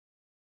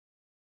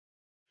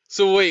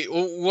So wait,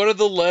 one of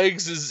the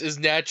legs is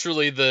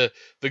naturally the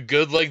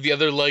good leg, the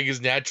other leg is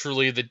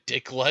naturally the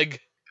dick leg?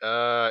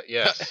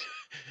 Yes.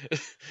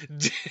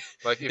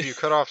 Like, if you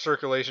cut off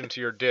circulation to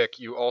your dick,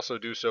 you also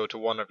do so to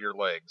one of your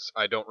legs.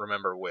 I don't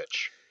remember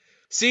which.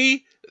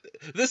 See,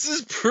 this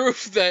is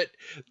proof that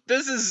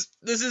this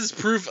is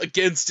proof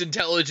against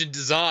intelligent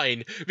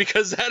design,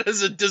 because that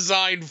is a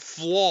design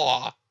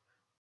flaw.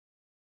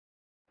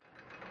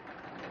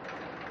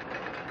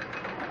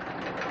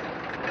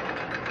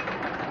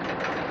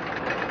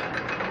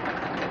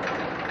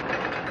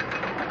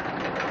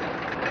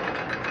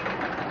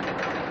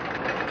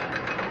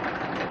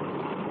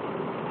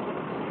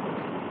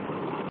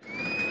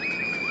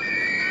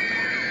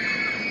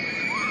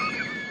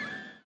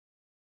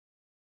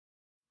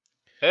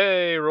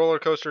 Hey, Roller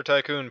Coaster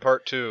Tycoon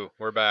Part 2.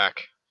 We're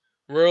back.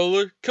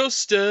 Roller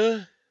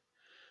coaster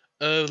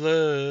of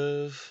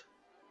love.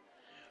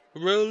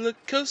 Roller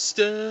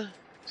coaster.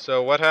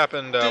 So what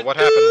happened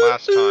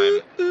last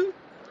time? We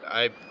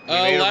made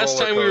a Last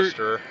roller time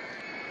coaster.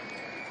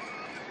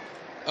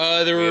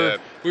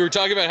 we were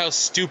talking about how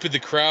stupid the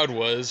crowd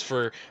was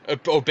for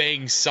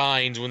obeying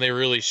signs when they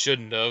really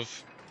shouldn't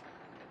have.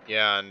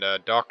 Yeah, and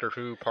Doctor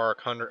Who Park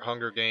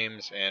Hunger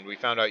Games, and we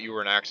found out you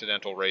were an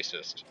accidental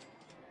racist.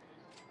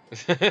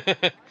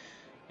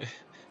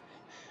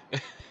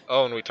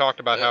 Oh, and we talked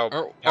about how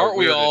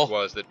weird it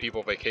was that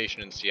people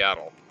vacation in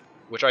Seattle,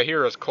 which I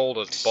hear is cold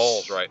as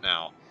balls right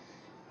now.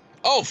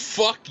 Oh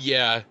fuck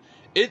yeah!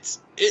 This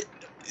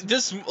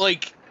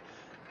like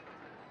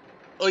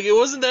it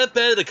wasn't that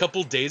bad a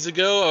couple days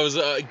ago.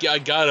 I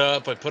got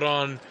up, I put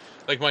on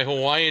like my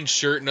Hawaiian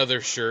shirt and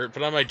other shirt,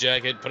 put on my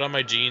jacket, put on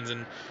my jeans,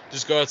 and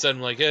just go outside. I'm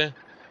like,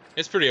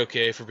 it's pretty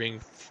okay for being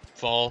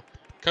fall.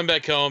 Come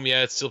back home,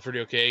 yeah, it's still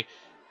pretty okay.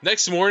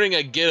 Next morning,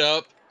 I get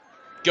up,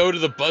 go to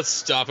the bus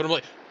stop, and I'm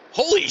like,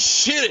 holy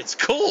shit, it's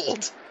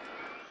cold!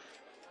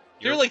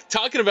 They're like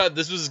talking about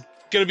this was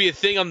gonna be a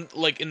thing on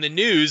like in the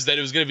news that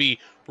it was gonna be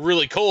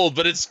really cold,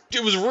 but it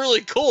was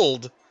really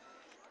cold.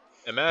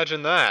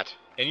 Imagine that.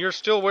 And you're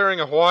still wearing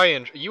a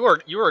Hawaiian. You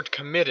are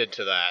committed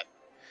to that.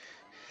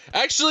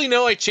 Actually,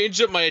 no, I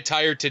changed up my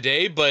attire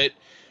today, but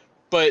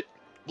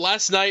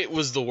last night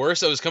was the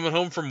worst. I was coming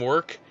home from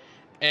work,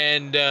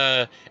 and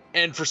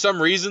for some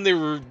reason they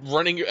were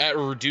running at a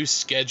reduced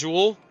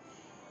schedule,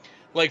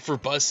 like for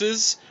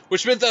buses,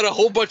 which meant that a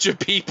whole bunch of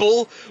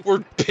people were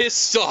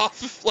pissed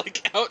off,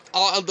 like out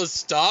on the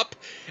stop,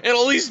 and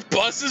all these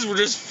buses were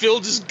just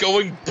filled, just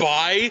going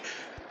by.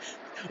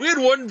 We had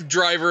one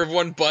driver of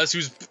one bus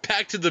who's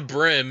packed to the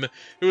brim,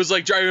 who was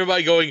like driving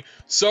by going,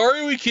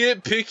 sorry we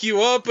can't pick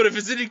you up, but if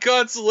it's any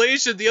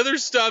consolation, the other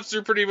stops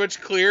are pretty much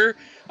clear.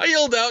 I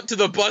yelled out to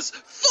the bus,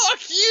 fuck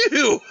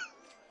you!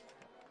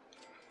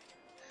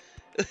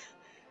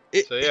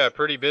 So yeah,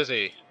 pretty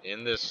busy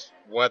in this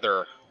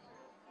weather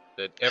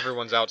that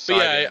everyone's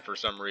outside in for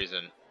some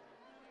reason.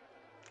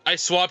 I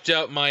swapped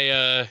out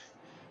my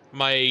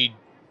my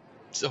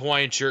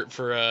Hawaiian shirt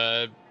for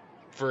a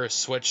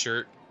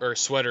sweatshirt or a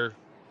sweater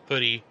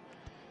hoodie.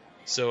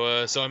 So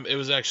it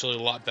was actually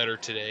a lot better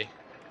today.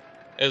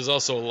 It was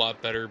also a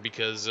lot better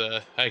because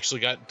I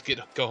actually got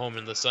to go home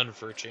in the sun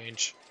for a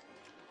change.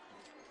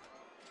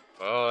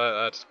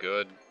 Well, that's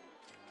good.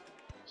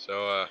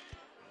 So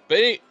but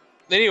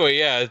anyway,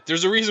 yeah,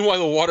 there's a reason why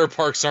the water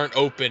parks aren't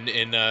open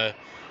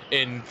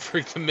in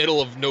for the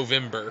middle of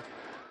November.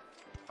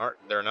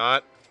 They're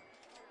not?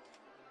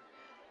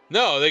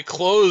 No, they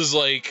close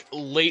like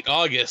late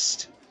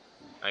August.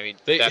 I mean,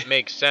 that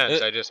makes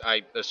sense.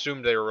 I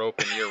assumed they were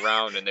open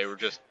year-round, and they were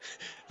just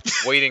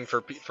waiting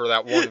for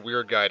that one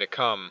weird guy to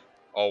come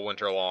all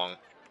winter long.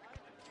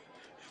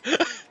 Can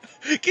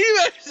you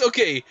imagine?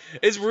 Okay,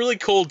 it's really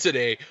cold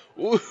today.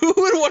 Who would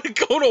want to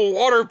go to a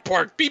water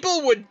park?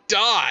 People would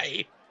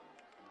die.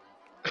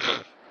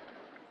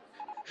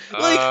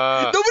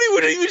 Like, nobody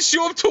would even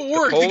show up to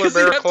work because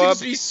they'd have to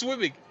just be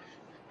swimming.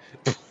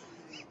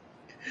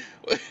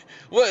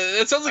 What?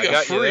 That sounds like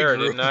a furry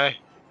group. Didn't I?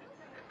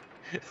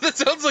 That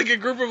sounds like a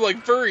group of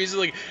like furries.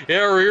 Like,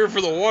 yeah, we're here for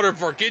the water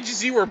park. Can't you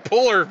see we're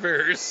polar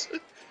bears?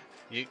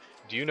 Do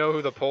you know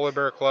who the Polar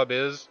Bear Club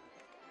is?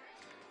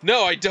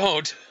 No, I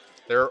don't.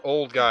 They're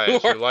old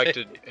guys who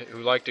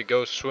like to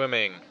go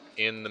swimming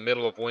in the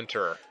middle of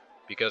winter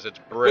because it's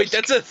brisk.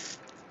 Wait,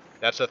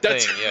 that's a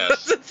thing.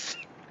 Yes.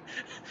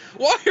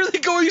 Why are they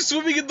going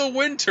swimming in the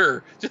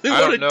winter? Do they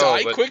want to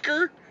die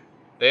quicker?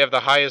 They have the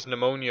highest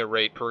pneumonia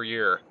rate per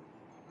year.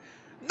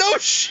 No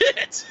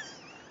shit!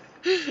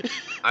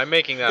 I'm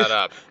making that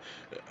up,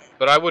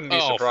 but I wouldn't be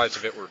surprised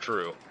if it were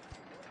true.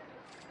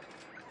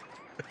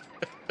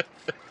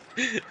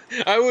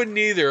 I wouldn't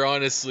either,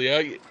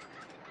 honestly.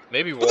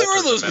 Maybe But there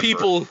are those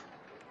people.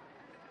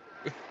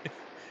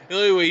 The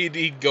only way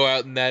he'd go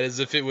out in that is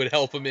if it would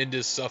help him end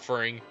his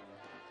suffering.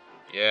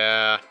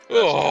 Yeah,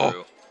 that's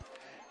true.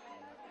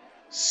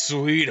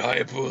 Sweet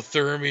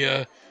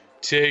hypothermia,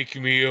 take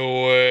me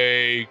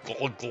away.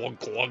 Glug, glug,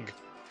 glug.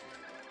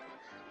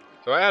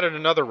 So I added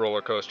another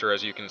roller coaster,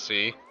 as you can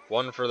see.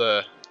 One for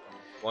the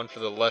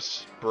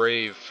less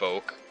brave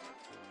folk.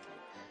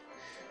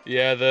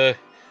 Yeah, the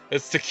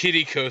It's the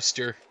kiddie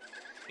coaster.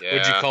 Yeah.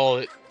 What'd you call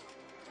it?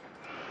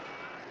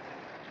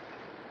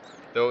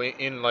 Though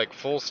in like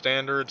full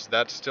standards,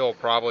 that's still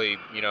probably,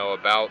 you know,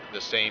 about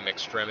the same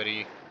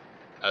extremity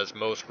as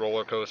most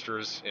roller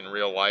coasters in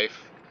real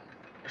life.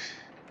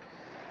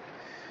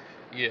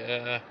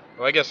 Yeah.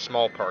 Well, I guess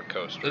small park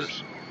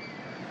coasters.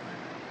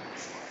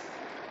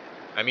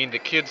 I mean, the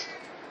kids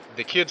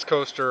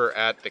coaster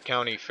at the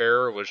county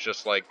fair was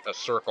just like a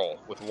circle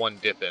with one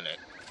dip in it.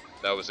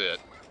 That was it.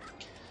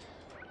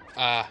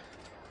 Ah.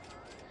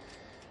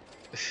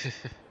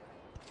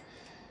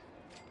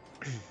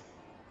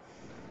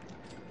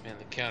 Man,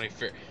 the county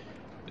fair.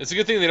 It's a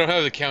good thing they don't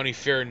have the county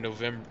fair in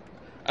November.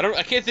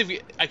 I can't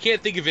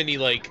think of any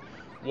like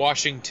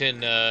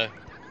Washington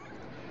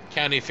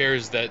county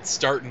fairs that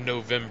start in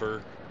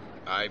November.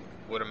 I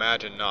would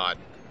imagine not.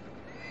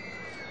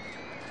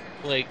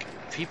 Like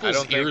I people's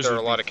don't think ears there are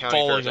would a lot be of county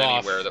falling fairs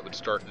off. anywhere that would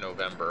start in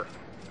November.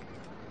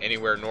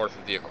 Anywhere north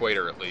of the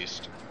equator, at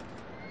least.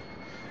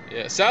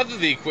 Yeah, south of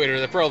the equator,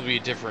 that'd probably be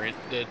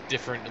a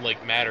different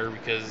like matter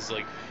because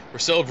like we're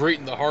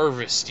celebrating the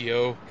harvest,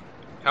 yo.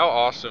 How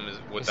awesome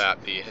would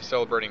that be?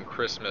 Celebrating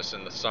Christmas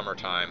in the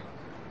summertime.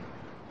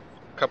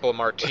 A couple of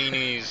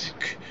martinis,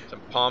 some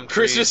palm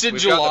trees. Christmas in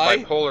We've July?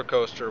 got the Bipolar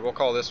Coaster. We'll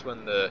call this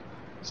one the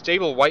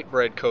Stable White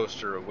Bread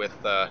Coaster with,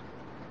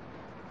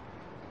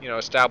 you know,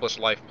 established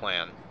life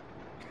plan.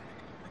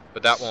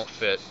 But that won't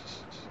fit.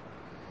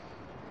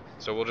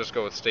 So we'll just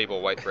go with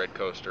Stable White Bread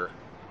Coaster.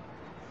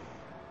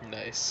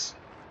 Nice.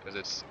 Because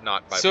it's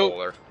not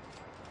bipolar.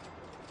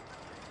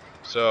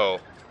 So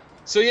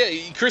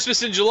yeah,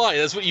 Christmas in July.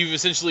 That's what you've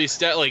essentially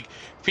like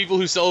people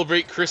who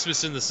celebrate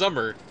Christmas in the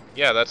summer.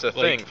 yeah, that's a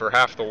thing for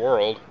half the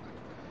world.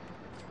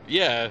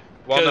 Yeah.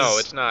 Well, no,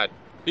 it's not.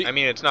 I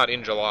mean, it's not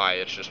in July.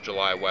 It's just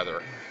July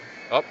weather.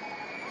 Oh,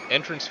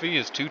 entrance fee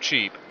is too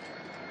cheap.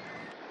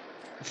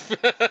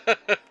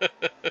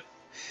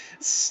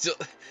 Still.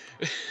 God,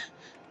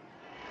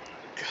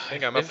 I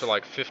think I'm up to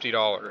like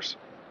 $50.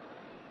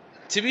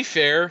 To be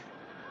fair,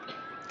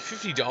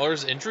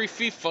 $50 entry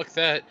fee? Fuck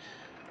that.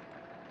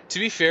 To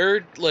be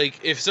fair,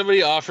 like, if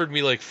somebody offered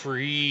me, like,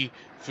 free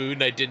food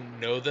and I didn't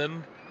know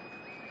them,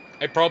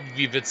 I'd probably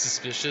be a bit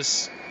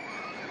suspicious.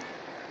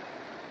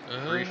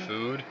 Free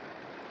food?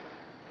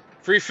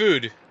 Free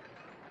food.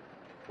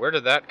 Where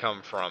did that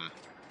come from?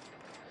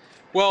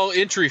 Well,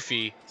 entry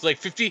fee. It's like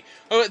 50...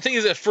 Oh, the thing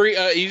is that free...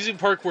 amusement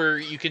park where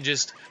you can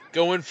just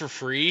go in for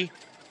free,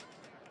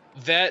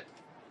 that...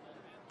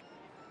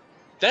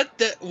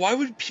 Why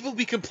would people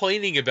be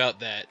complaining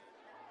about that?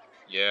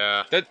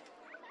 Yeah. That...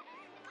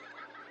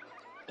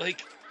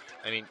 Like...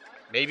 I mean,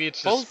 maybe it's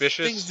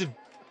suspicious.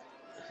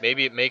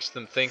 Maybe it makes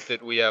them think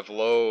that we have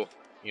low,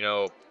 you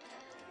know,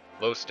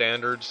 low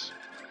standards.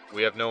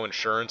 We have no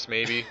insurance,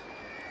 maybe.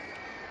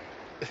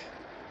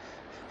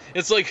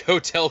 It's like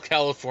Hotel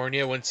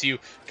California. Once you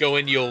go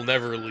in, you'll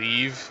never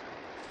leave.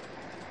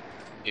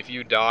 If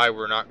you die,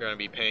 we're not going to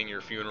be paying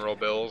your funeral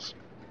bills.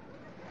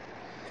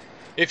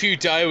 If you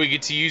die, we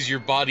get to use your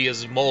body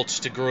as mulch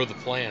to grow the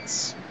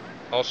plants.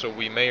 Also,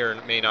 we may or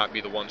may not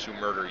be the ones who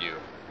murder you.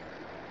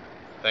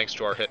 Thanks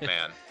to our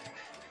hitman.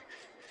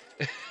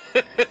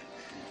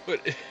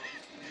 But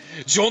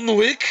John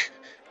Wick?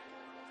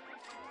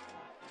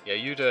 Yeah,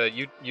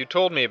 you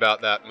told me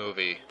about that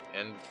movie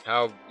and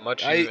how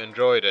much you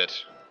enjoyed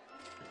it.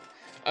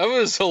 I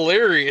was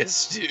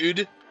hilarious,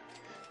 dude.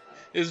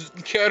 It's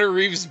Keanu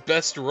Reeves'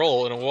 best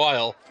role in a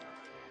while.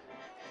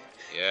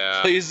 Yeah.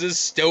 He plays this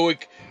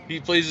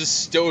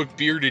stoic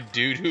bearded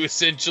dude who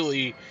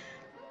essentially...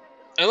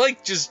 I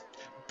like just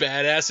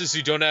badasses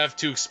who don't have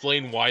to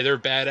explain why they're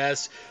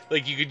badass.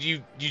 Like,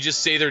 you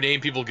just say their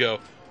name, people go,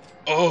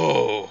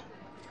 oh!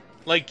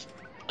 Like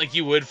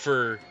you would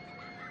for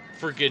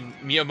freaking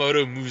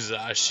Miyamoto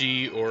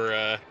Musashi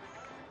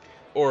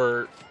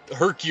or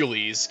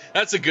Hercules.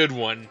 That's a good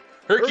one.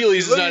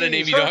 Hercules is not a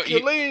name you don't...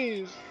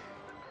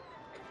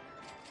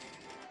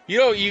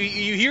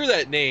 You hear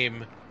that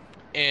name,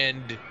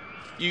 and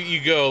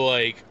you go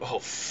like, oh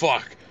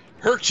fuck,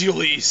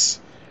 Hercules,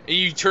 and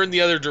you turn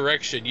the other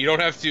direction. You don't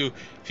have to.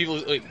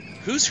 People like,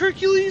 who's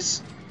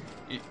Hercules?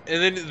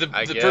 And then the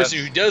person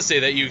who does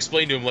say that, you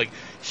explain to him like,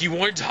 he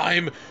one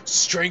time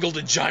strangled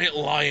a giant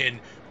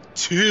lion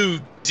to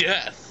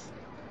death.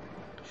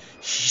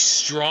 He's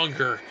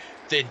stronger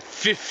than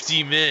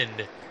 50 men.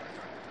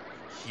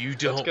 You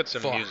don't. Let's get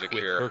some fuck music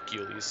with here.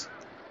 Hercules.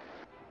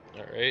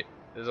 All right.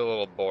 This is a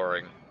little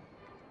boring.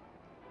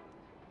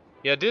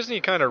 Yeah, Disney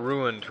kind of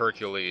ruined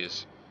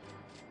Hercules.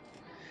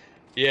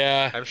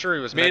 Yeah. I'm sure he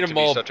was meant to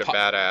be such a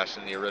badass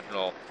in the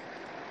original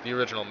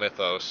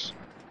mythos.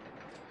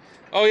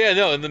 Oh yeah,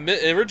 no, in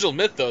the original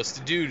mythos,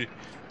 the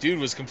dude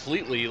was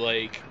completely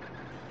like,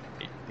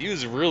 he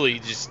was really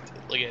just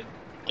like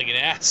an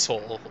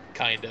asshole,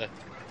 kinda.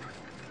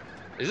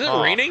 Is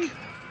it raining?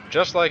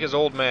 Just like his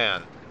old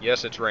man.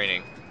 Yes, it's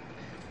raining.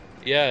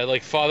 Yeah,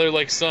 like father,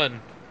 like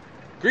son.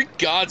 Greek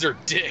gods are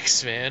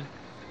dicks, man.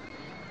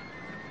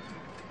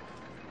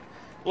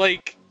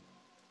 Like,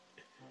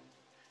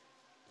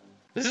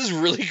 this is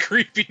really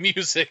creepy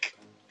music.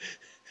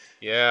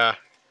 Yeah.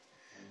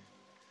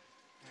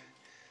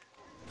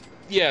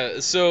 yeah,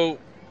 so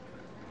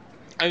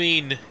I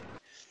mean,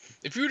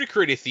 if you were to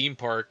create a theme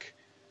park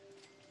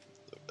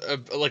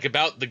like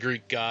about the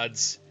Greek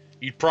gods,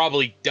 you'd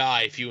probably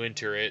die if you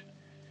enter it.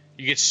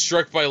 You get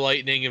struck by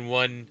lightning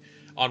in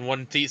on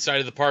one side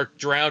of the park,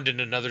 drowned in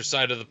another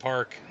side of the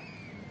park.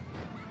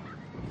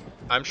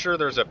 I'm sure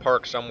there's a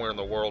park somewhere in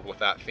the world with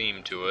that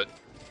theme to it.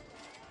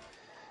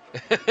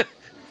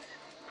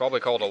 Probably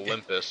called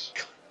Olympus.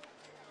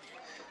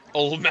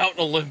 Old Mount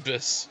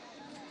Olympus.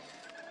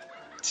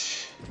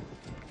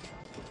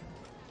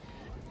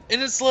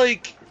 And it's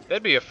like...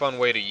 That'd be a fun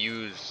way to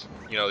use,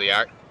 you know,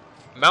 the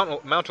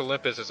Mount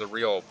Olympus is a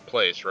real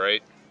place,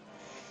 right?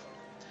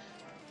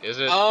 Is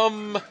it?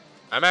 I'm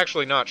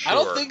actually not sure. I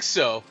don't think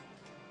so.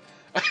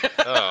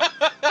 Oh.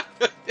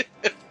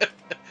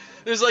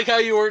 There's like how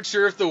you weren't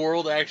sure if the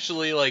world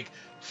actually like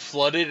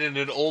flooded and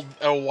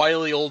a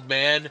wily old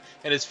man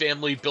and his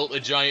family built a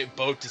giant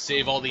boat to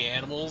save all the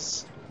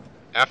animals.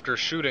 After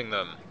shooting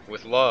them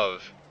with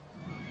love.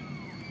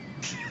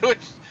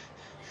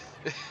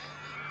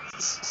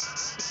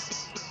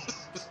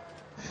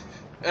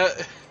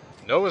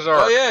 Noah's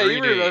Ark. Oh yeah, 3D.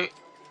 you remember.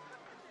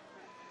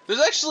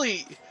 There's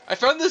actually, I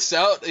found this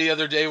out the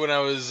other day when I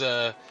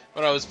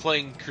was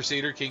playing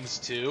Crusader Kings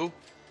 2.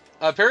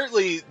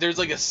 Apparently, there's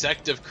like a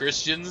sect of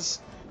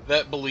Christians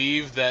that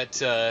believe that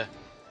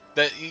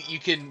that you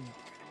can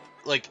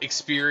like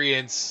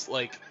experience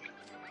like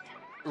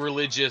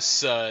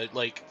religious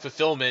like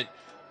fulfillment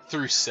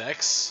through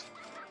sex.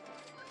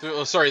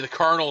 The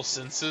carnal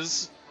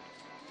senses,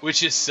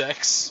 which is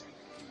sex.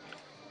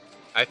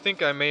 I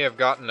think I may have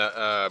gotten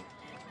a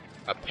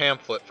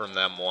pamphlet from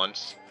them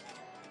once.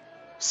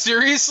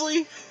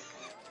 Seriously?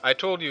 I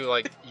told you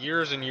like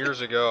years and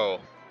years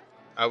ago,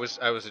 I was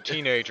a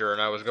teenager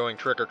and I was going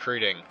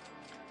trick-or-treating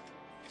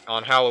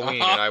on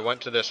Halloween, and I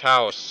went to this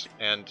house,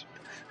 and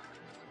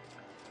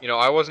you know,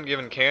 I wasn't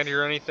given candy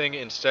or anything.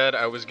 Instead,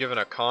 I was given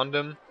a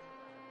condom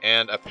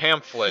and a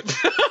pamphlet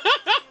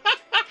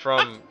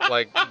from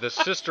like the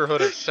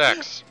Sisterhood of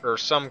Sex or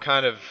some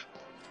kind of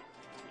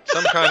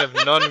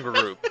nun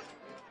group,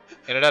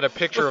 and it had a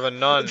picture of a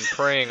nun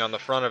praying on the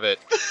front of it,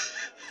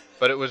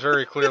 but it was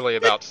very clearly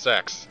about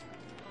sex.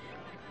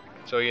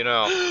 So you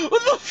know,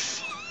 What the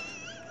f-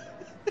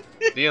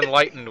 the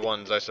enlightened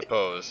ones, I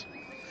suppose.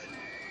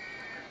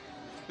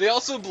 They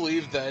also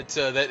believe that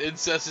that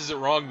incest isn't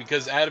wrong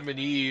because Adam and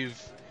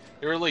Eve,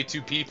 they were only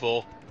two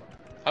people.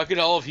 How could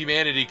all of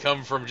humanity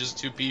come from just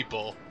two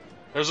people?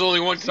 There's only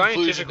one conclusion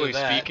to Scientifically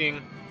that.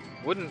 speaking,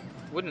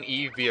 wouldn't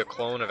Eve be a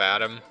clone of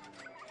Adam?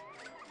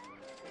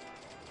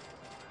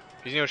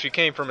 Because, you know, she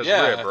came from his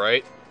rib,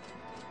 right?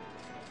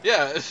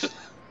 Yeah.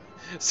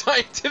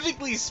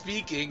 Scientifically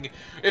speaking,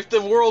 if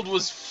the world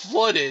was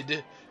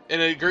flooded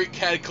in a great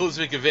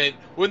cataclysmic event,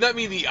 wouldn't that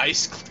mean the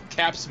ice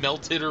caps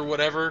melted or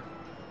whatever?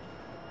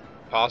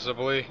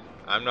 Possibly.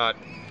 I'm not...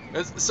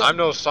 So, I'm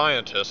no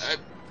scientist.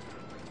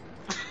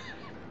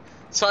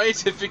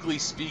 Scientifically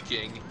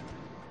speaking,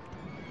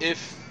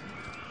 if...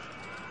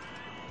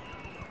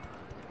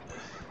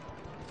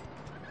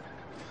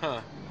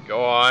 Huh.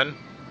 Go on.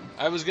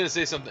 I was gonna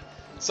say something.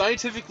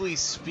 Scientifically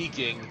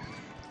speaking,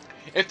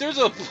 if there's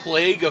a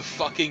plague of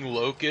fucking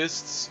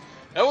locusts,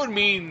 that would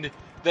mean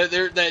that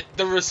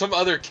there was some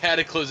other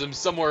cataclysm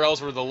somewhere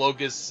else where the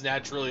locusts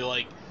naturally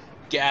like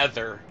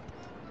gather.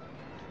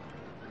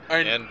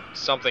 And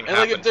something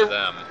happened to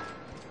them.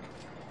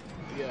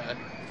 Yeah.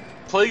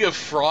 Plague of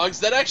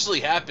frogs, that actually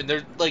happened.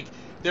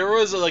 There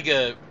was like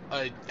a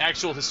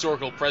actual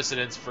historical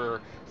precedence for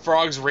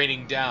frogs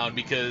raining down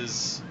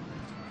because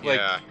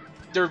like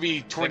there would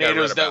be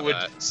tornadoes that would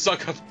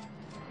suck up.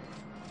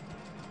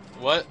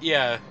 What?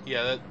 Yeah,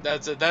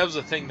 that was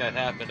a thing that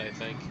happened, I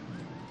think.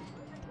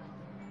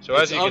 So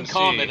it's as you can see,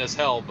 uncommon as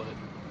hell, but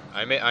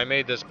I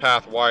made this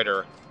path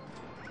wider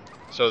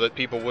so that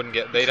people wouldn't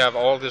get... They'd have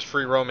all this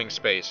free roaming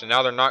space, and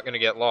now they're not going to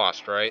get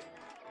lost, right?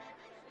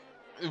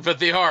 But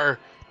they are,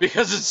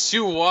 because it's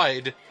too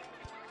wide.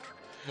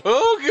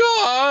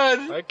 Oh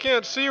god! I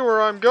can't see where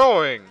I'm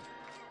going.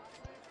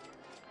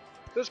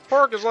 This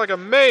park is like a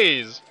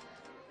maze.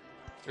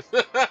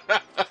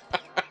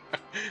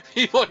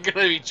 People are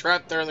gonna be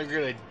trapped there and they're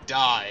gonna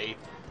die.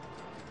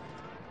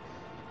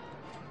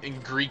 In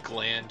Greek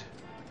land.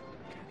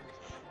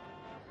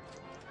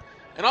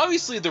 And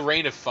obviously the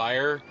Rain of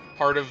Fire,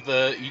 part of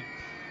the...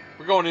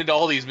 We're going into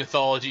all these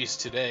mythologies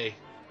today.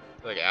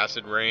 Like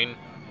acid rain?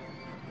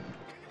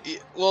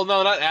 Well,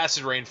 no, not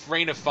acid rain.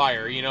 Rain of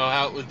Fire. You know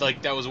how it was,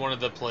 like, that was one of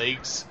the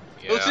plagues?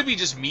 Yeah. It could be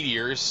just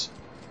meteors.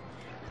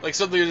 Like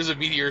something there's a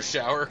meteor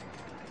shower.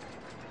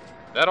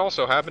 That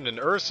also happened in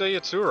Urusei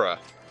Yatsura.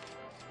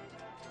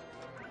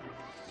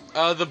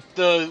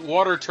 The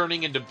water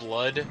turning into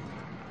blood.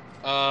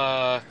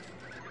 I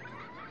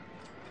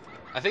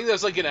think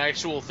that's like an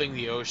actual thing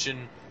the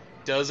ocean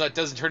does. That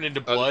doesn't turn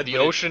into blood. The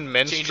ocean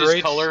menstruates?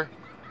 Changes color.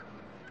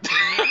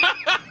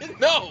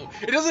 No,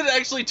 it doesn't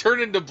actually turn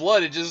into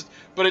blood.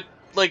 But it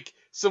like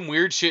some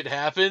weird shit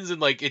happens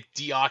and like it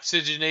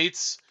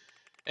deoxygenates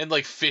and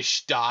like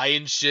fish die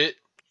and shit.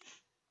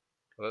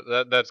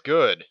 That's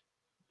good.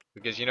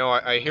 Because, you know,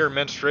 I hear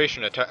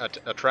menstruation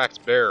attracts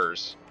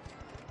bears.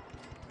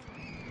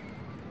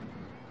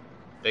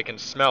 They can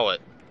smell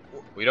it.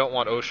 We don't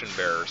want ocean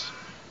bears.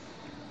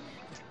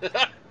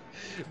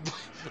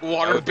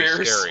 Water That would be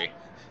bears. scary.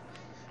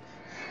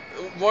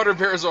 Water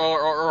bears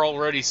are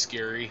already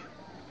scary.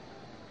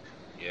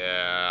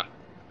 Yeah.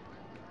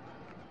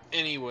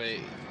 Anyway,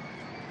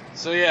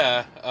 so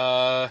yeah,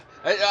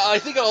 I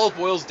think all it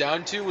boils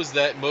down to was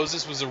that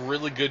Moses was a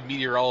really good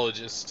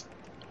meteorologist.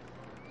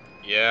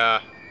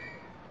 Yeah.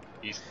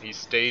 He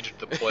staged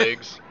the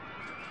plagues. Is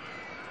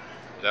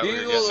that what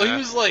you're getting He at?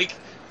 was like,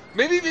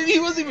 maybe he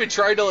wasn't even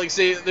trying to like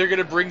say they're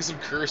gonna bring some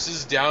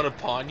curses down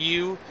upon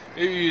you.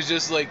 Maybe he was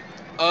just like,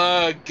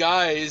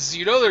 guys,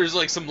 you know there's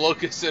like some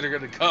locusts that are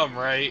gonna come,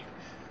 right?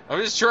 I'm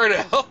just trying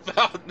to help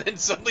out, and then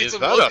suddenly Is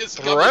some that a locusts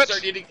come and threat?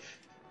 start eating.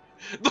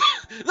 No,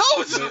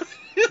 it's not.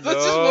 That's No.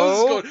 just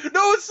Moses going.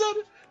 No, it's not.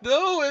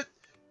 No,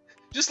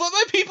 just let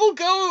my people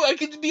go. I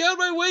can be on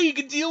my way. You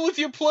can deal with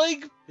your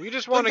plague. We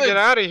just want to get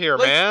out of here,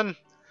 man.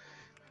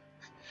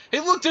 Hey,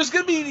 look, there's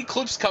gonna be an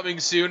eclipse coming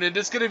soon, and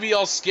it's gonna be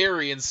all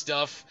scary and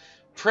stuff.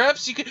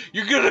 Perhaps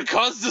you're gonna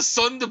cause the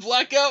sun to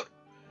black out?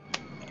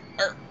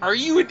 Are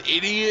you an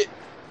idiot?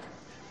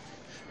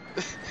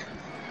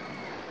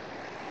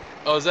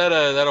 Oh, is that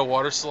a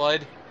water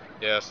slide?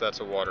 Yes, that's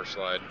a water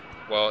slide.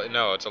 Well,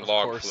 no, it's a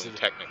log flume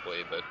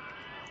technically, but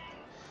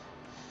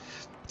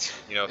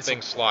you know,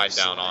 things slide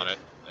down on it,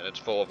 and it's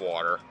full of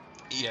water.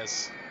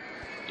 Yes.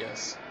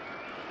 Yes.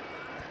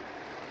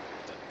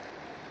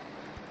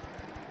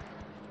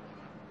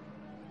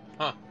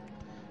 Huh.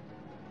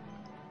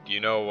 Do you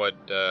know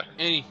what? Do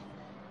Any?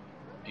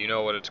 you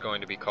know what it's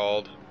going to be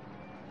called?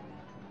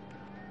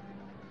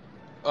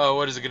 Oh,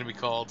 what is it gonna be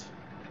called?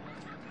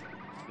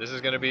 This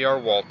is going to be our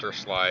Walter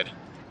slide.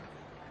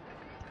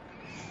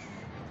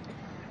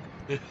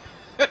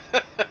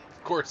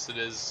 Of course it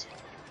is.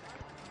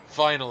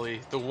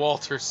 Finally, the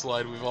Walter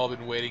slide we've all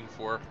been waiting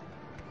for.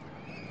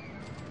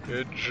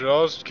 It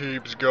just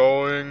keeps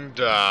going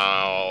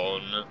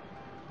down.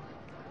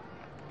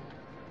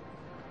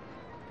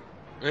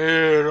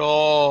 It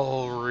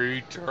all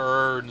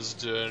returns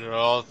to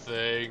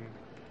nothing.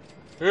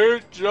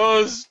 It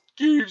just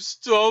keeps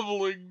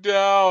tumbling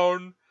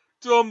down,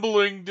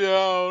 tumbling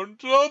down,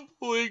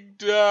 tumbling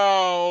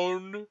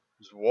down.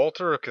 Is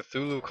Walter a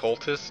Cthulhu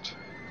cultist?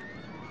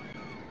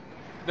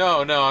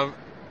 No, I'm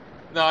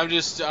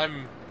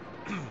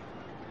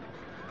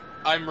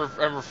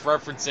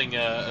referencing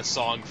a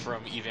song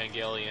from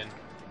Evangelion.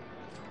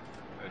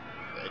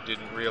 I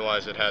didn't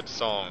realize it had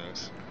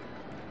songs.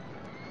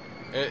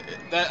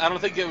 I don't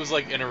think it was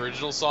like an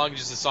original song,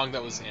 just a song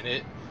that was in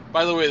it.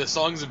 By the way, the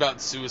song's about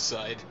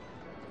suicide.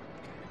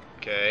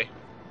 Okay,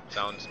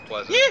 sounds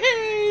pleasant.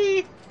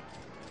 Yay!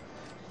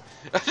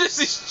 There's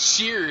these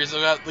cheers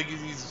about like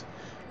these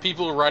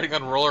people riding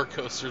on roller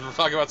coasters. We're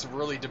talking about some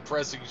really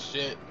depressing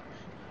shit.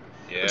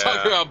 Yeah. We're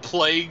talking about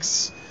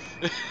plagues.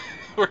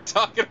 We're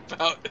talking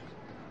about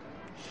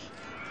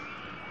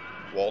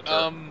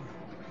Walter.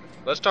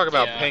 Let's talk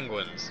about yeah.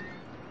 penguins.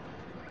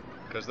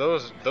 Because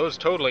those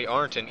totally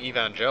aren't an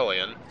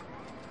Evangelion.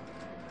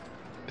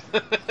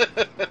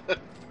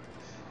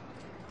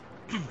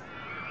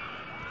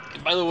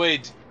 And by the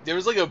way, there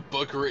was like a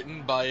book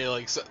written by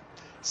like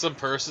some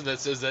person that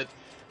says that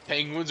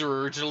penguins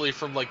were originally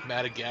from like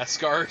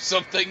Madagascar or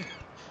something.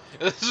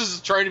 And this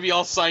is trying to be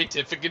all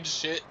scientific and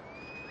shit.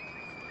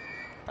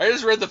 I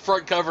just read the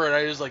front cover and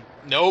I was like,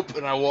 nope,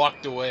 and I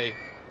walked away.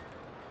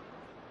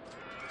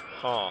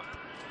 Huh.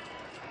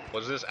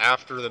 Was this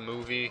after the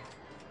movie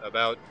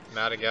about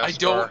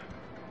Madagascar?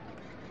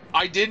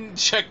 I didn't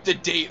check the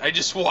date, I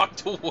just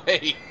walked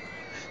away.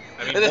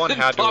 I mean, one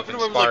had to have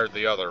inspired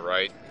the other,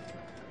 right?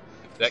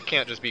 That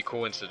can't just be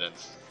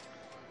coincidence.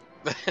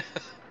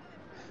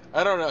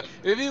 I don't know.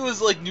 Maybe it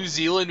was like New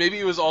Zealand, maybe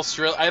it was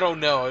Australia, I don't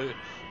know.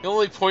 The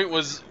only point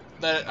was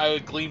that I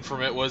would glean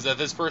from it was that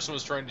this person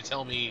was trying to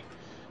tell me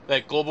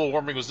that global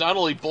warming was not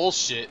only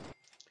bullshit,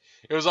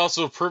 it was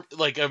also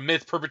like a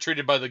myth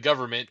perpetrated by the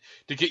government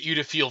to get you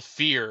to feel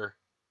fear.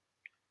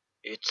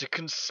 It's a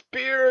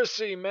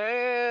conspiracy,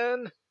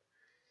 man!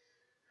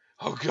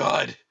 Oh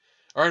god,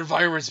 our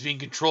environment's being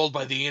controlled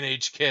by the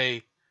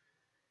NHK.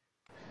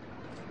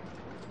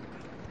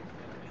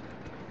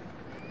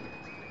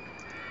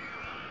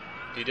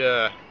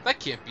 That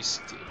can't be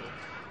stable.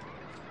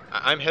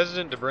 I'm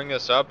hesitant to bring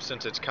this up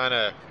since it's kind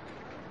of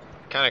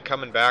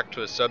coming back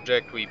to a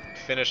subject we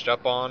finished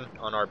up on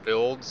our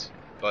builds,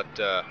 but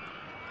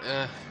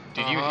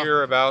did you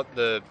hear about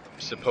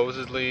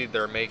supposedly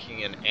they're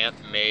making an Aunt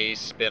May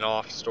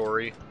spin-off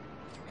story?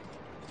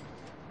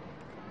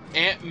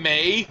 Aunt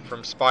May?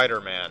 From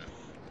Spider-Man.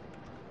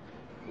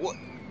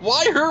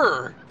 Why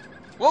her?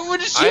 What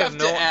would she have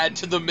to add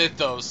to the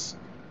mythos?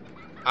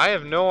 I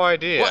have no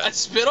idea. What, a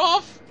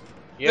spin-off?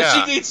 Yeah.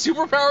 That she gained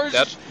superpowers?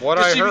 That's what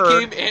I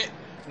heard.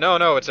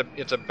 No, it's a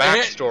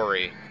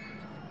backstory.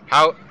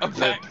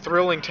 The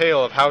thrilling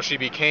tale of how she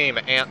became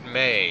Aunt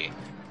May.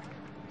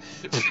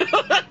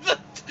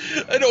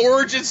 An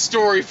origin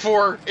story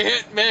for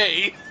Aunt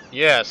May.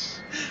 Yes.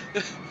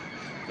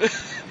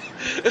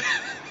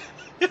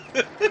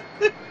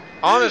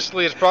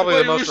 Honestly, it's probably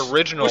Wait, the most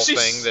original was she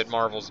thing that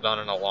Marvel's done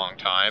in a long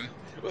time.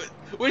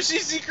 Was she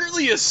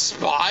secretly a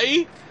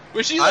spy?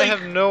 Was she, I like,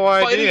 have no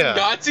fighting idea.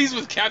 Nazis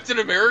with Captain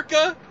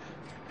America?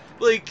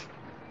 Like...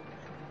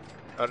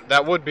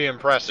 that would be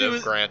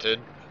impressive, granted.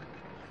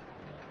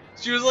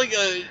 She was like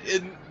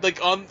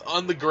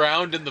on the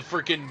ground in the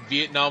frickin'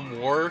 Vietnam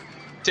War,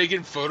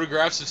 taking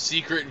photographs of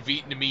secret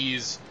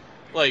Vietnamese,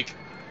 like,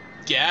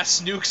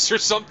 gas nukes or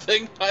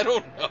something. I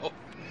don't know.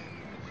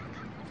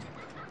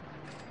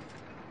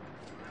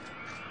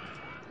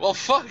 Well,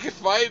 fuck,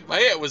 if my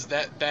aunt was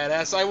that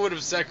badass, I would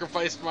have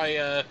sacrificed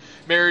my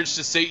marriage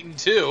to Satan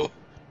too.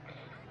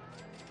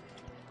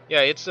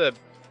 Yeah, it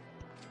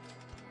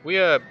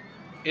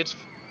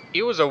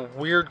was a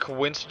weird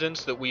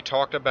coincidence that we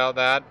talked about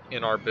that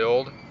in our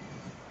build,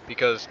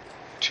 because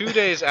 2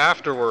 days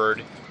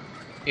afterward,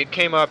 it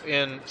came up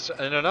in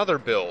another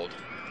build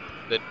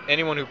that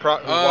anyone who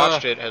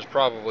watched it has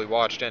probably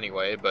watched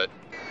anyway, but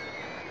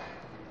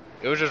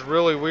it was just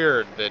really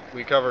weird that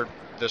we covered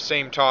the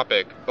same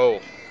topic,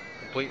 both,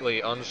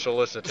 completely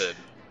unsolicited.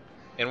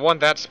 And one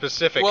that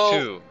specific,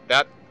 too.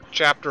 That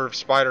chapter of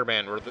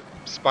Spider-Man where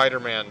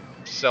Spider-Man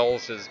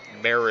sells his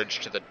marriage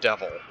to the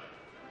devil.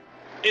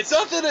 It's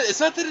not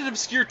that an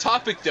obscure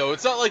topic, though.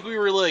 It's not like we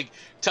were, like,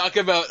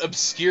 talking about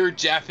obscure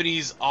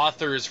Japanese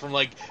authors from,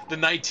 like, the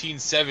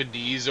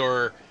 1970s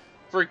or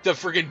the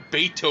friggin'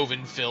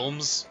 Beethoven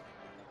films.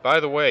 By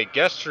the way,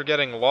 guests are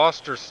getting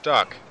lost or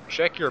stuck.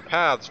 Check your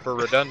paths for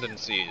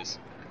redundancies.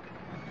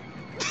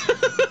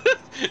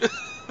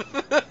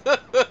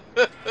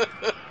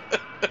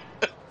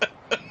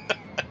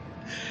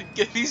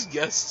 These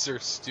guests are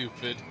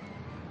stupid.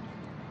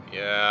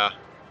 Yeah.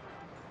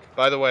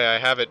 By the way, I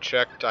have it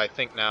checked, I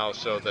think now,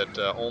 so that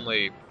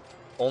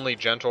only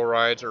gentle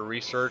rides are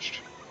researched,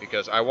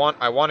 because I want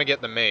to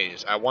get the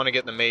maze. I want to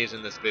get the maze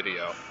in this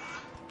video.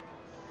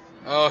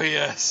 Oh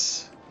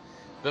yes,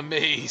 the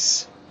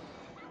maze.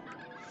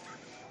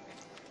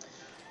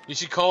 You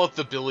should call it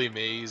the Billy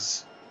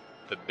Maze.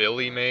 The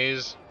Billy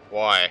Maze?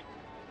 Why?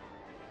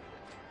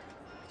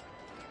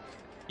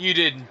 You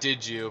didn't,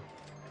 did you?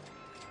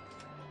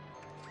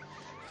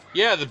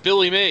 Yeah, the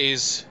Billy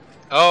Maze.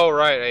 Oh,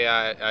 right,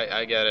 yeah,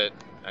 I get it.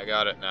 I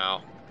got it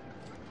now.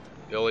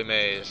 Billy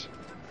Maze.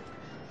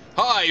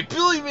 Hi,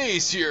 Billy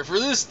Maze here for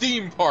this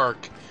theme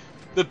park.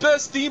 The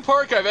best theme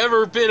park I've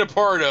ever been a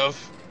part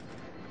of.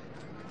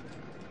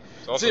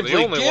 It's also the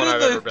only one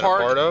I've ever been a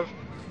part of.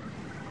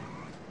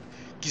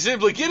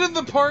 Simply get in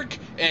the park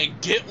and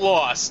get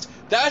lost.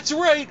 That's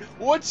right,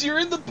 once you're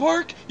in the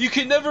park, you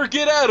can never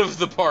get out of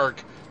the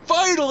park.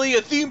 Finally,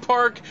 a theme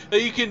park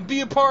that you can be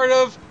a part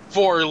of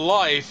for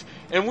life.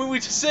 And when we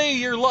say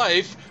your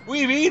life,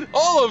 we mean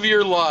all of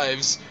your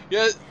lives.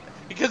 Yeah,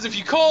 because if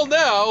you call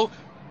now,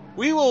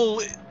 we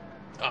will...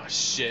 Oh,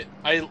 shit.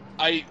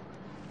 My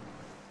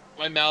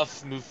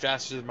mouth moved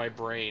faster than my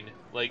brain.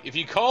 Like, if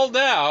you call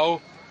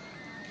now,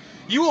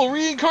 you will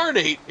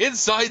reincarnate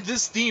inside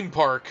this theme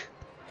park.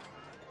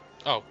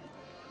 Oh.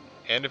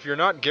 And if you're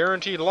not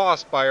guaranteed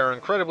lost by our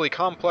incredibly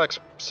complex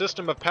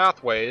system of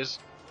pathways,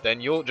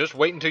 then you'll just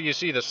wait until you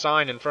see the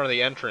sign in front of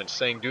the entrance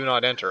saying "Do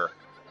not enter."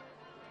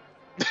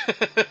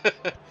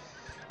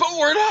 But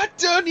we're not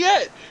done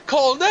yet!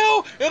 Call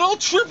now, and I'll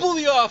triple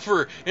the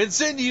offer, and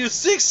send you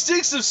 6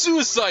 sticks of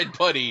suicide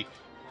putty!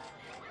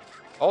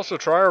 Also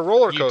try our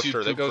roller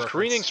coaster that goes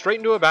careening straight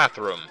into a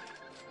bathroom.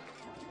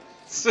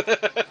 So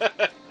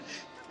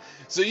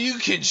you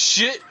can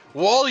shit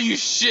while you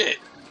shit!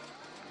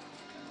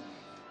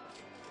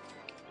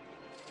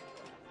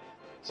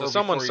 So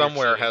someone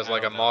somewhere has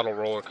like a model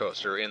roller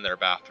coaster in their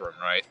bathroom,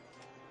 right?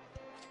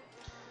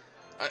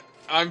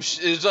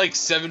 There's like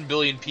 7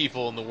 billion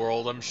people in the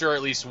world. I'm sure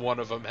at least one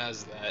of them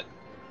has that.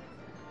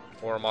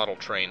 Or a model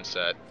train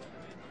set.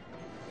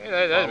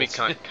 Yeah, that'd be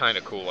kind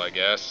of cool, I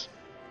guess.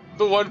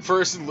 The one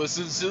person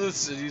listens to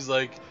this and he's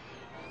like,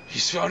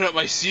 he's found out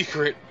my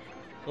secret.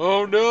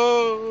 Oh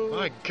no!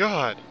 My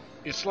God,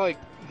 it's like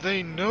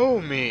they know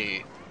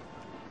me.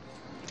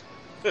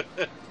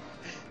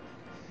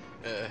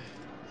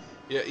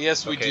 Yeah,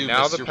 yes, we do. Okay,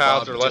 now Mr. the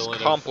paths Bob are less Dylan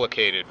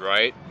complicated,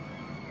 right?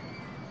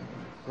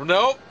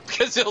 Nope,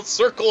 because he'll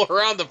circle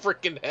around the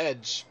frickin'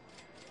 hedge.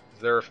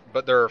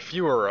 But there are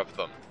fewer of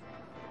them.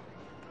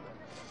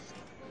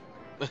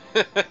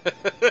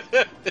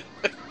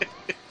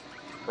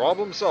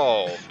 Problem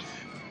solved.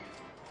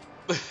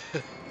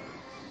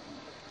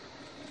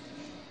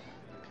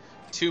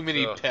 Too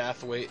many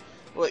pathway.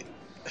 Like,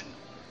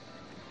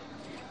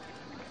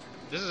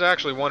 this is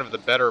actually one of the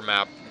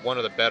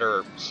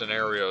better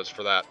scenarios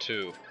for that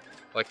too.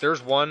 Like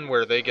there's one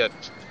where they get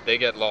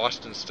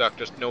lost and stuck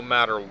just no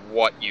matter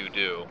what you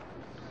do.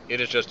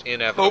 It is just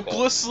inevitable.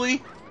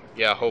 Hopelessly?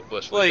 Yeah,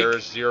 hopelessly.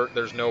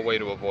 There's no way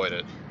to avoid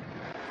it.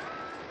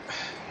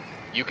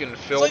 You can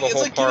fill the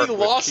whole park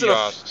with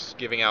kiosks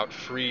giving out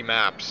free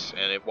maps,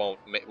 and it won't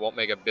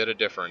make a bit of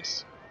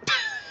difference.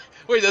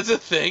 Wait, that's a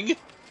thing?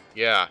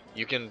 Yeah,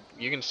 you can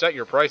set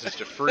your prices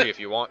to free if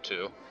you want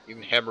to. You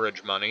can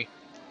hemorrhage money.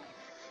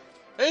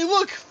 Hey,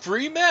 look,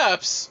 free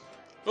maps.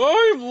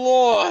 I'm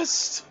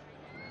lost.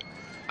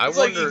 I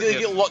wonder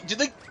if... do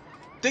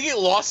they get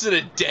lost at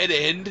a dead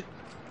end?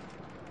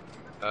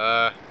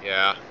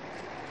 Yeah.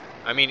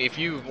 I mean, if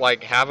you,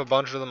 like, have a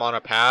bunch of them on a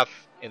path,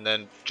 and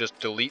then just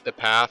delete the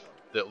path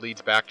that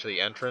leads back to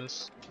the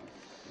entrance,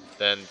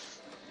 then,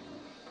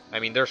 I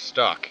mean, they're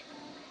stuck.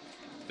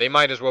 They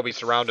might as well be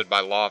surrounded by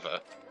lava.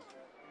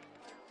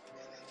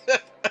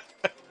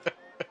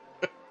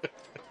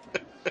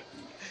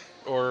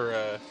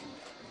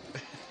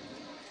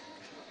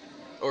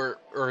 or,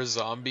 or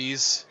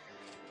zombies.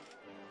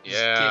 Yeah.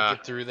 Just can't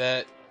get through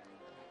that.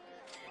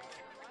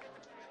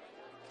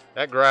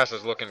 That grass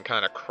is looking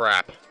kind of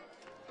crap.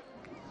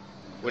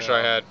 Wish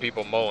I had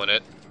people mowing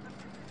it.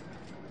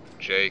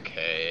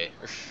 JK.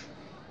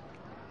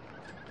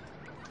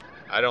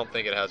 I don't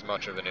think it has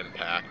much of an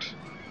impact.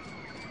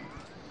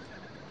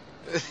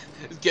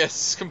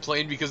 Guests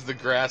complain because the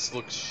grass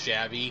looks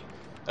shabby.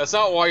 That's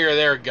not why you're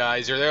there,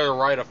 guys. You're there to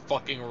ride a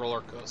fucking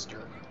roller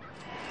coaster.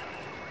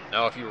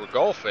 Now, if you were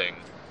golfing...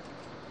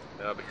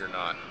 No, but you're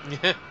not.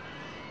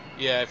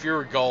 Yeah, if you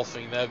were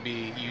golfing, that'd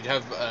be... You'd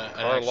have an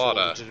actual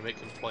legitimate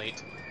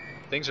complaint.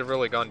 Things have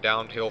really gone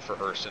downhill for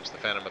her since the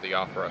Phantom of the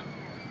Opera.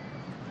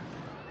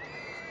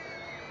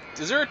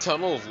 Is there a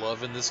tunnel of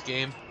love in this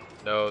game?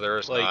 No, there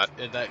is not.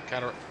 Like, that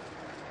kind of...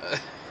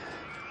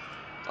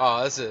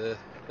 oh, that's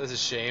a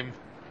shame.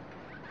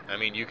 I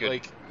mean, you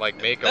could,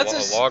 like make a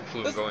log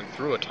flume going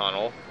through a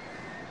tunnel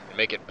and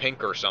make it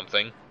pink or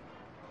something.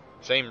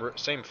 Same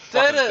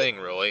fucking thing,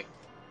 really.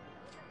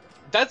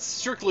 That's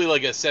strictly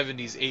like a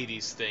 70s,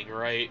 80s thing,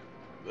 right?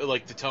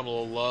 Like the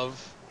Tunnel of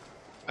Love.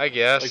 I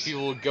guess. Like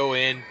people would go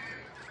in.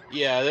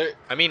 Yeah,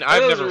 I mean,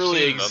 I've never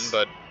seen them,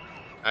 but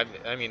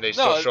I mean, they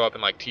still show up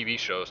in like TV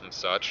shows and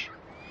such.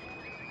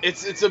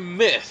 It's a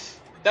myth.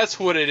 That's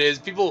what it is.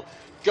 People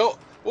go.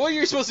 What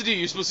you're supposed to do?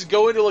 You're supposed to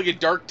go into like a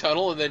dark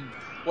tunnel and then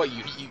what?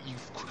 You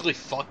quickly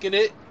fuck in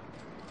it,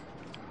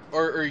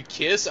 or you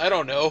kiss? I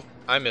don't know.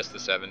 I miss the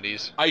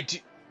 70s. I do.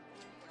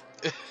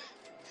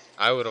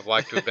 I would have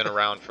liked to have been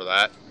around for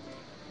that.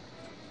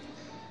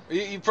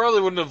 You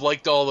probably wouldn't have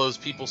liked all those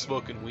people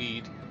smoking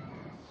weed.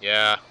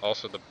 Yeah.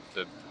 Also the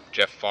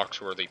Jeff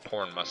Foxworthy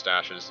porn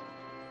mustaches.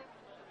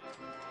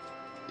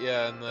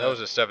 Yeah, and that was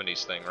a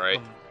 70s thing,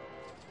 right?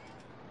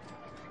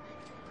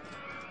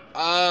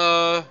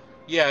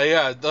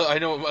 Yeah. I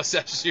know what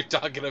mustaches you're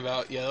talking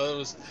about.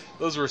 Yeah,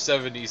 those were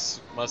 70s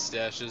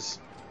mustaches.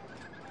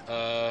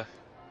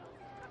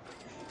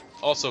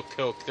 Also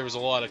coke. There was a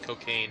lot of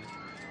cocaine.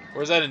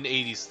 Or is that an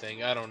 80s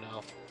thing? I don't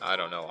know. I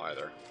don't know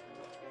either.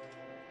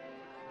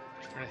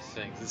 I'm trying to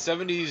think. The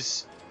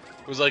 70s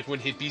was like when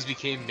hippies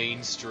became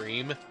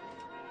mainstream,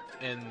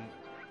 and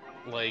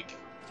like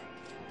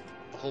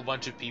a whole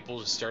bunch of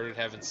people just started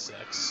having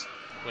sex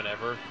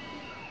whenever.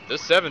 The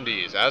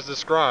 70s, as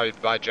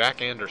described by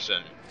Jack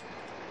Anderson.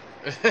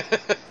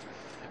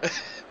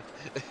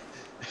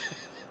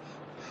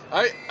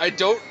 I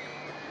don't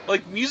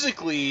like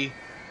musically.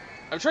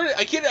 I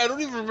don't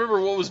even remember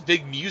what was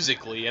big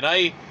musically, and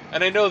I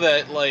know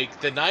that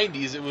like the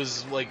 90s it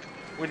was like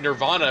when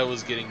Nirvana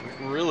was getting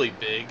really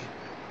big.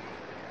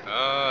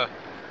 The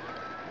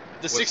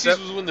 60s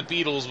was when the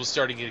Beatles was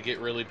starting to get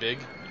really big.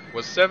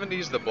 Was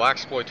 70s the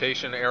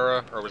blaxploitation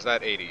era, or was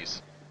that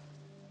 80s?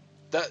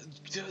 A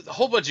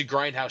whole bunch of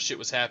grindhouse shit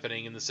was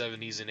happening in the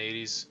 70s and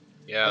 80s.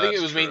 Yeah, I think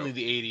it was mainly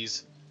the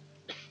 80s.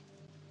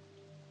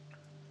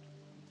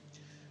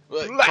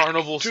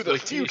 Carnival to the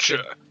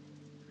future.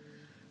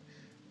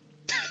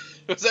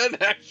 Was that an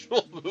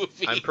actual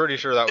movie? I'm pretty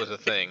sure that was a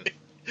thing.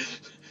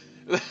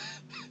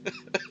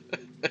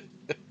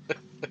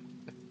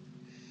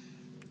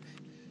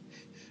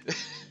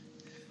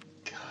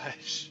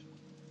 Gosh.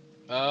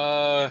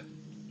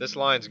 This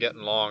line's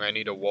getting long. I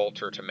need a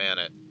Walter to man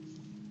it.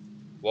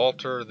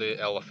 Walter the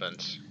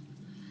elephant.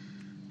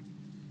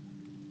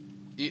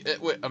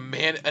 Wait,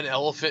 an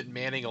elephant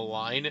manning a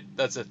line?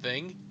 That's a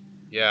thing?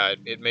 Yeah,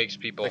 it makes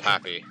people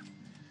happy.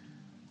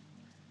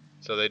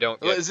 So they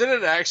don't get... Is it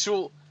an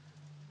actual...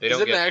 Is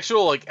it an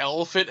actual, like,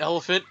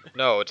 elephant?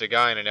 No, it's a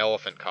guy in an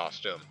elephant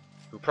costume.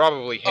 Who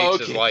probably hates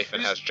his life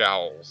and has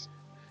jowls.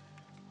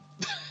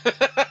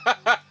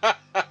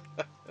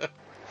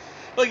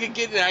 Like,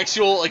 get an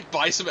actual, like,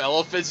 buy some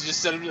elephants and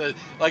just send them to,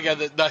 like, on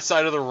the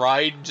side of the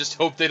ride and just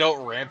hope they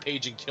don't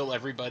rampage and kill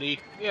everybody.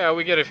 Yeah,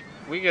 we get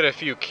a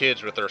few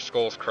kids with their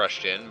skulls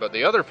crushed in, but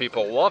the other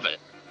people love it.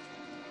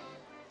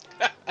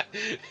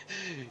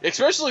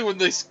 Especially when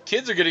these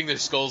kids are getting their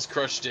skulls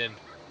crushed in.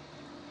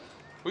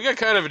 We got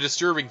kind of a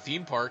disturbing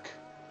theme park.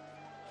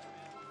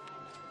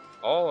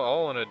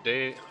 All a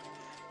day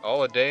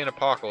in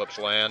Apocalypse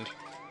Land.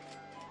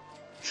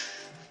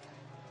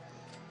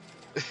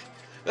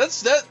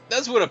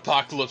 That's what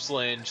Apocalypse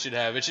Land should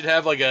have. It should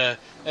have like an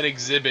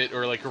exhibit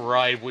or like a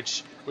ride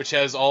which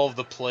has all of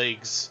the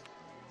plagues.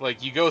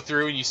 Like you go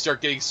through and you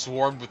start getting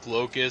swarmed with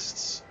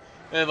locusts,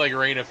 and then like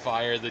rain of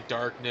fire, the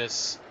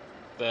darkness,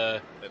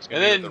 and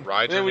then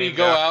when you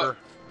go out.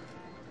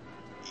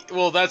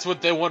 Well, that's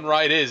what that one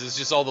ride is. It's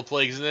just all the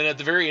plagues, and then at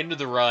the very end of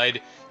the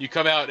ride, you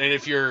come out, and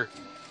if you're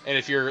And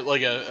if you're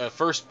like a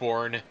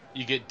firstborn,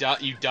 you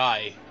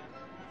die.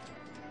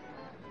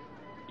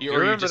 You Or you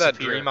remember that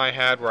disappear. dream I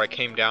had where I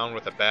came down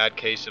with a bad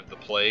case of the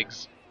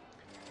plagues?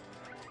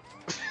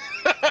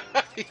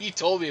 You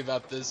told me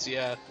about this,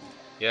 yeah.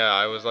 Yeah,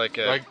 I was like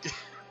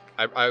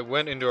I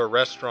went into a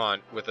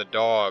restaurant with a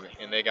dog,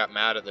 and they got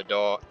mad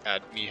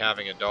at me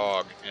having a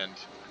dog, and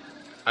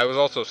I was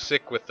also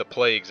sick with the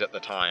plagues at the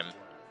time.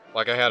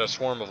 Like I had a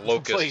swarm of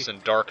locusts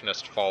and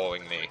darkness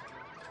following me.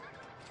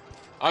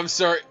 I'm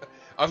sorry.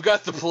 I've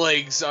got the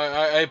plagues.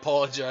 I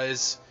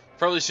apologize.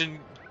 Probably shouldn't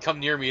come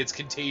near me. It's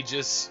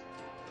contagious.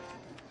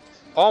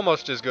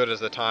 Almost as good as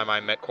the time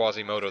I met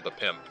Quasimodo the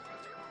Pimp.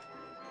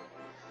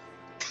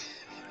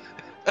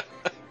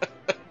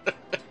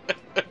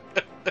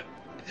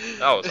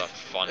 That was a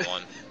fun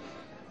one.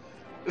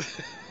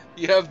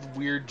 You have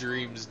weird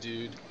dreams,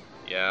 dude.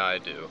 Yeah, I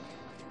do.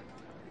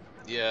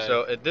 Yeah.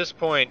 So at this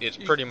point, it's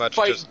pretty much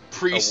fight just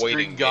priest a waiting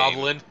Green game.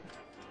 Goblin.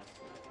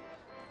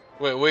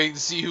 Wait and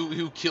see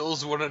who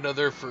kills one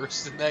another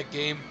first in that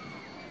game.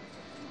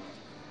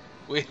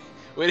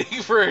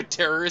 Waiting for a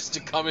terrorist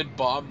to come and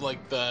bomb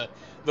like the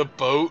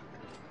boat.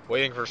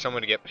 Waiting for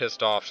someone to get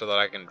pissed off so that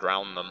I can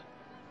drown them.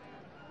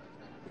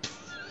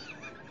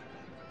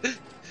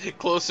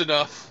 Close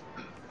enough.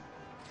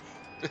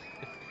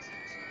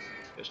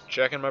 Just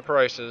checking my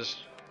prices.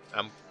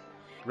 I'm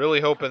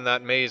really hoping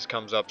that maze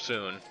comes up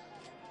soon.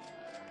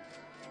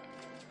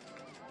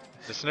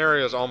 The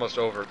scenario's almost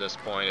over at this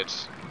point.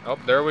 It's... Oh,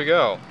 there we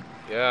go.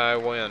 Yeah, I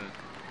win.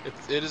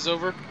 It is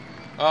over?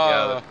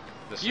 Yeah,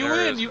 the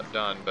scenario's you win!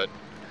 done, but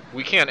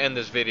we can't end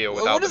this video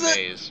without the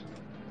maze.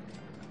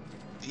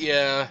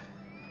 Yeah.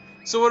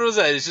 So what was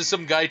that? It's just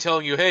some guy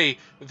telling you, hey,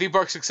 the theme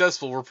park's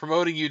successful. We're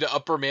promoting you to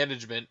upper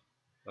management.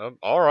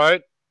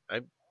 Alright.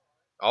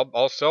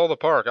 I'll sell the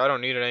park. I don't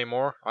need it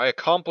anymore. I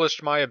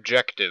accomplished my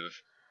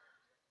objective.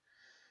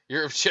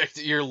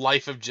 Your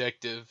life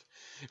objective.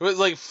 It was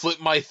like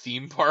flip my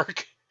theme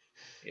park.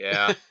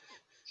 Yeah.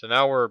 So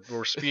now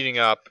we're speeding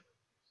up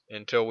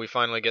until we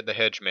finally get the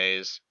hedge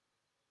maze.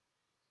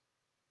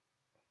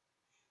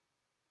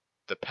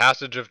 The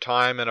passage of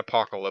time in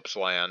Apocalypse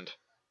Land.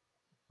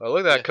 Oh,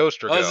 look at that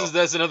coaster go.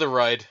 That's another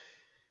ride.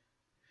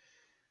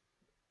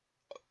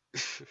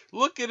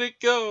 Look at it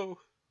go.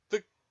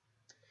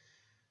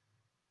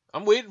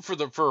 I'm waiting for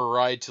a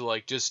ride to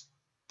like just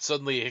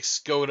suddenly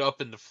explode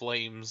up into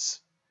flames,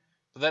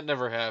 but that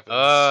never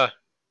happens.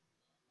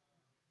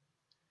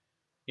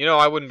 You know,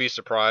 I wouldn't be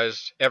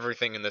surprised.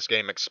 Everything in this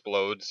game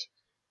explodes.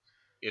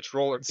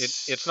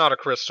 It's not a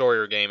Chris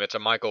Sawyer game. It's a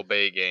Michael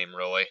Bay game,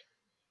 really.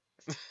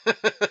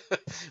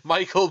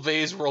 Michael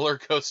Bay's Roller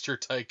Coaster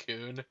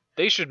Tycoon.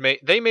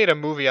 They made a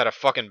movie out of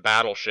fucking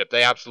Battleship.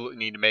 They absolutely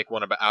need to make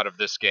one out of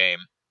this game.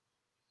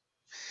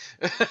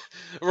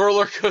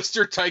 Roller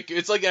Coaster Tycoon.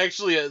 It's like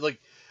actually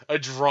a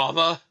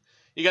drama.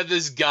 You got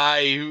this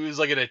guy who's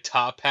like in a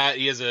top hat.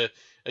 He has a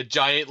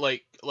giant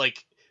like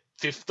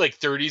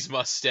 30s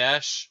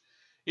mustache.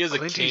 He has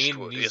Clint a cane.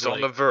 Eastwood is on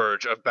the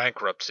verge of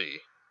bankruptcy.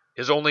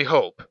 His only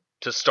hope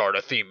to start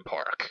a theme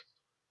park.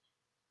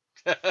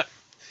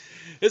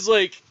 It's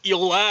like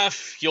you'll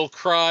laugh, you'll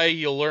cry,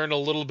 you'll learn a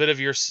little bit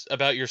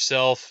about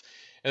yourself,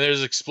 and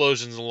there's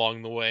explosions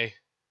along the way.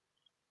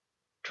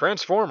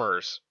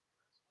 Transformers.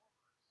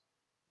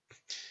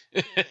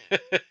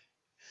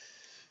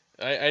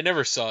 I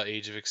never saw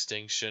Age of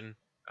Extinction.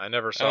 I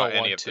never saw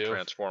any of the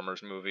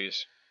Transformers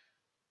movies.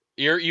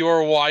 You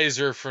are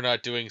wiser for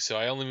not doing so.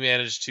 I only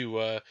managed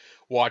to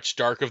watch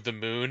Dark of the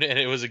Moon, and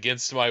it was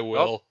against my will.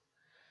 Oh,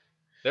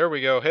 there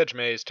we go, hedge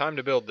maze. Time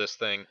to build this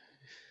thing.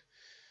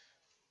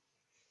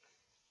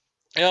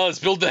 Yeah, let's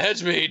build the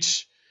hedge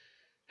mage.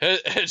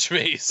 Hedge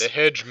maze. The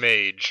hedge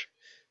mage.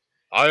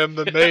 I am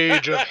the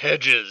mage of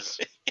hedges.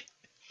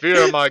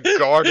 Fear my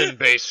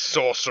garden-based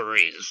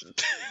sorceries.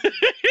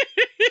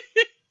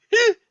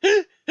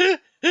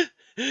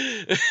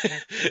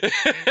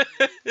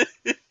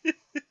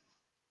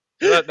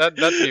 That'd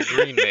be a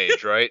green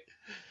mage, right?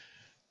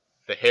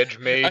 The hedge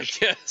mage?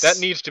 I guess. That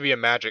needs to be a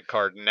magic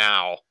card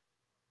now.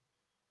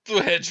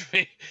 The hedge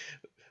mage.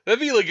 That'd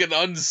be like an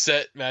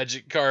unset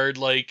magic card,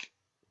 like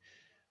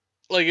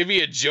it'd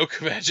be a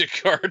joke magic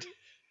card.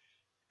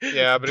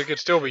 Yeah, but it could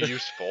still be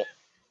useful.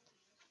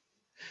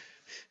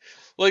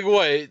 Like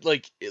what?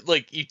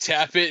 Like you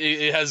tap it,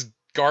 it has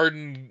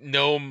garden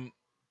gnome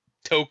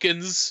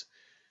tokens.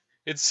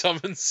 It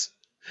summons.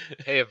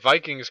 Hey, if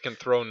Vikings can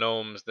throw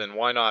gnomes, then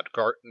why not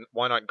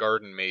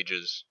garden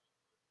mages?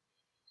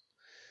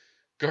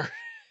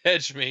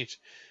 Hedge mage.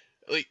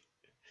 Like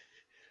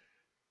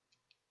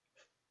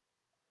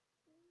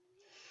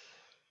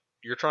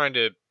you're trying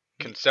to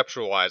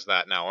conceptualize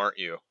that now, aren't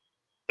you?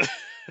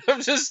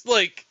 I'm just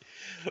like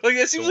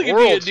that seems like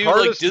it'd be a new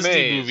like Disney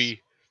maze.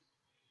 movie.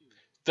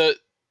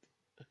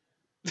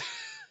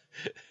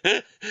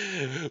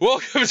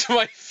 Welcome to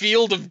my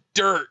field of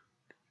dirt.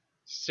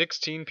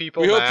 16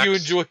 people. We max. hope you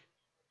enjoy.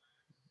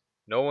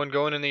 No one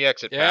going in the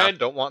exit path.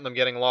 Don't want them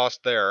getting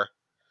lost there.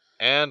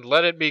 And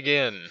let it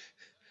begin.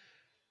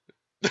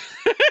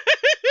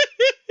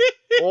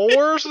 Well,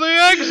 where's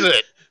the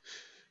exit?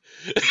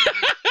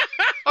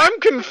 I'm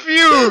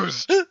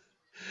confused!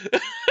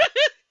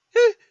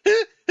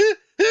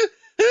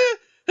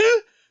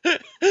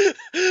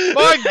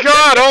 My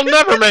God, I'll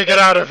never make it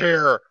out of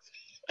here!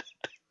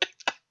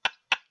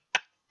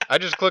 I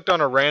just clicked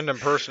on a random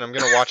person. I'm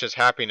gonna watch his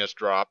happiness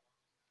drop.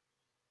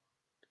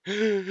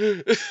 Maybe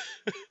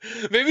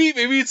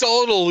it's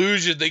all an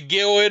illusion. They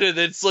go in and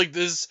it's like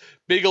this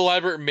big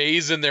elaborate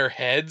maze in their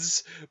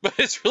heads, but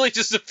it's really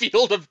just a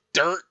field of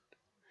dirt.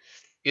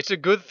 It's a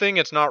good thing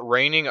it's not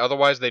raining,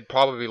 otherwise they'd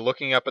probably be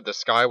looking up at the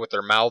sky with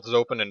their mouths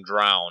open and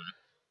drown.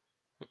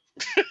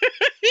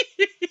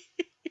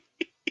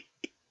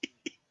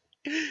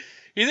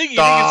 You think it's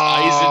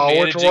Eisen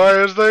managing? Which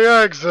way is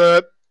the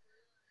exit?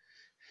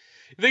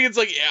 You think it's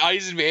like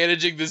Eisen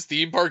managing this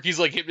theme park? He's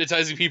like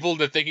hypnotizing people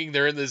into thinking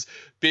they're in this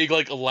big,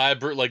 like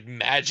elaborate, like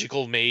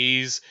magical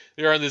maze.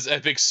 They're on this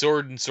epic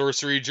sword and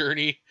sorcery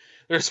journey.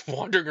 They're just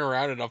wandering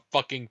around in a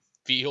fucking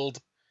field.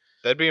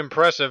 That'd be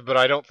impressive, but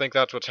I don't think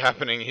that's what's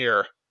happening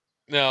here.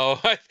 No,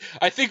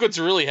 I think what's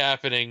really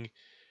happening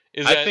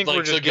is that, I think like,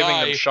 we're just giving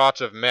them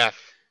shots of meth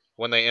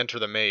when they enter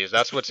the maze.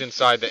 That's what's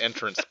inside the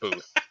entrance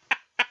booth.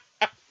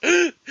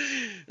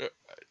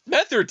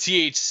 Meth or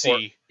THC? Or,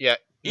 yeah,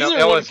 either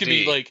no, one LSD. could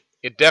be like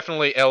It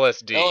definitely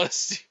LSD.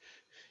 LSD.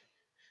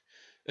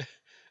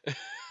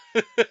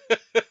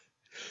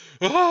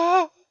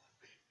 Ah!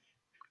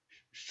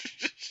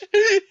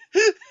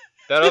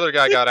 That other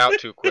guy got out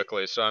too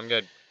quickly, so I'm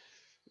gonna.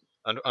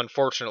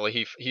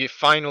 Unfortunately, he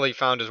finally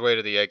found his way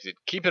to the exit.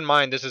 Keep in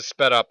mind, this is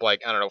sped up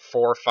like, I don't know,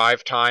 4 or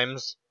 5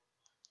 times.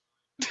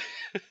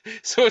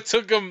 So it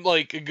took him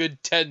like a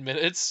good 10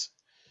 minutes.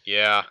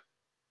 Yeah.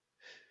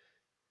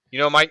 You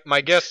know,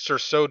 my guests are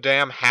so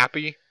damn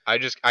happy. I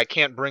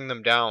can't bring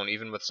them down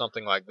even with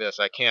something like this.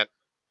 I can't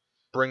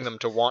bring them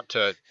to want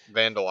to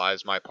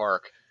vandalize my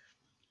park.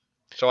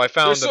 So I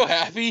found They're so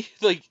happy.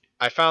 Like,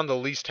 I found the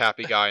least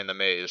happy guy in the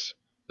maze.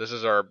 This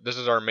is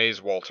our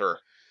maze Walter.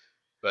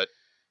 But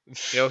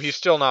you know, he's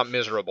still not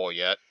miserable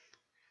yet.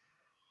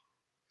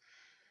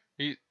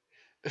 A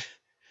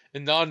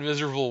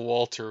non-miserable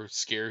Walter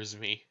scares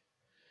me.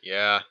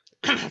 Yeah.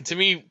 To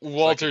me,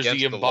 Walter's like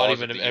the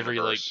embodiment of every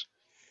universe.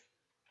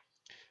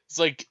 it's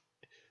like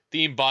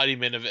the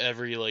embodiment of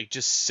every like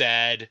just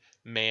sad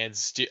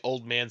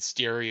old man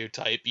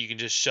stereotype you can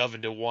just shove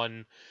into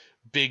one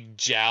big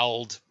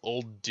jowled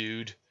old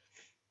dude.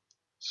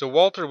 So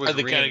Walter was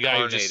the kind of guy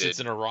who just sits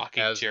in a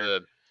rocking chair.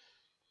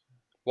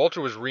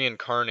 Walter was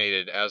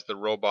reincarnated as the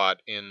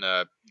robot in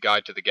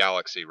Guide to the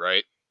Galaxy,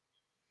 right?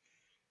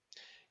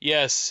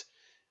 Yes.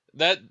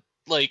 That,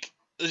 like,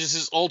 just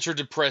this ultra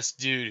depressed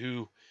dude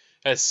who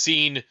has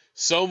seen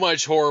so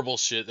much horrible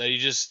shit that he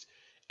just,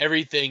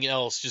 everything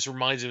else just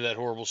reminds him of that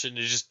horrible shit and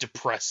it just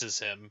depresses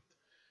him.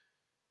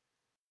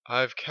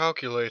 I've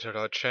calculated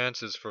our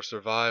chances for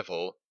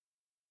survival,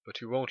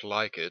 but you won't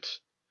like it.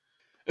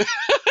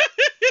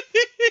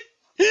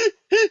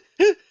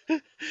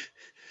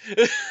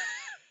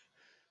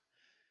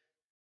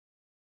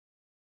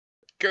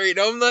 Great,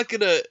 now I'm not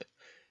gonna...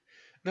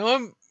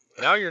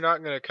 Now you're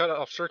not going to cut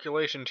off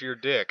circulation to your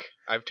dick.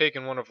 I've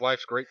taken one of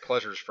life's great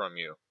pleasures from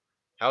you.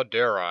 How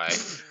dare I?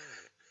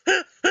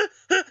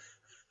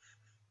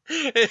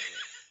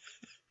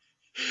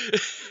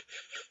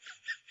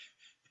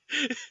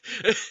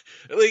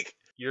 Like...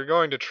 You're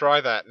going to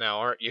try that now,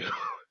 aren't you?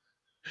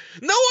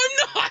 No, I'm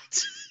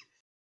not!